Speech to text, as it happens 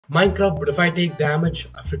Minecraft, but if I take damage,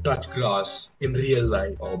 I have to touch grass in real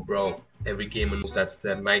life. Oh, bro. Every gamer knows that's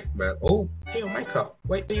their nightmare. Oh, hey, Minecraft.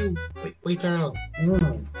 Wait, turn around.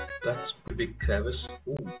 Ooh, that's pretty big crevice.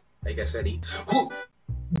 Ooh, I guess ready. Ooh,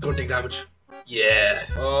 don't take damage. Yeah.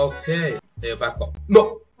 Okay. They're back up.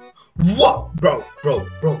 No. What?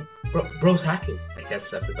 Bro's hacking. I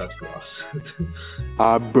guess I have to touch grass.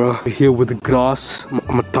 Bro, here with the grass. I'm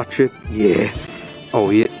gonna touch it. Yeah. Oh,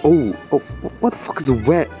 yeah. Oh, what the fuck is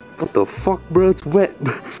wet? What the fuck, bro? It's wet.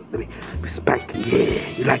 Let me spank it.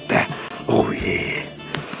 Yeah, you like that? Oh, yeah.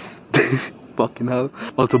 Fucking hell.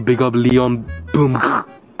 Also, big up Leon. Boom. I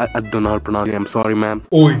don't know how to pronounce it. I'm sorry, man.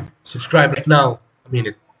 Oi, subscribe right now. I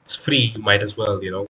mean, it's free. You might as well, you know.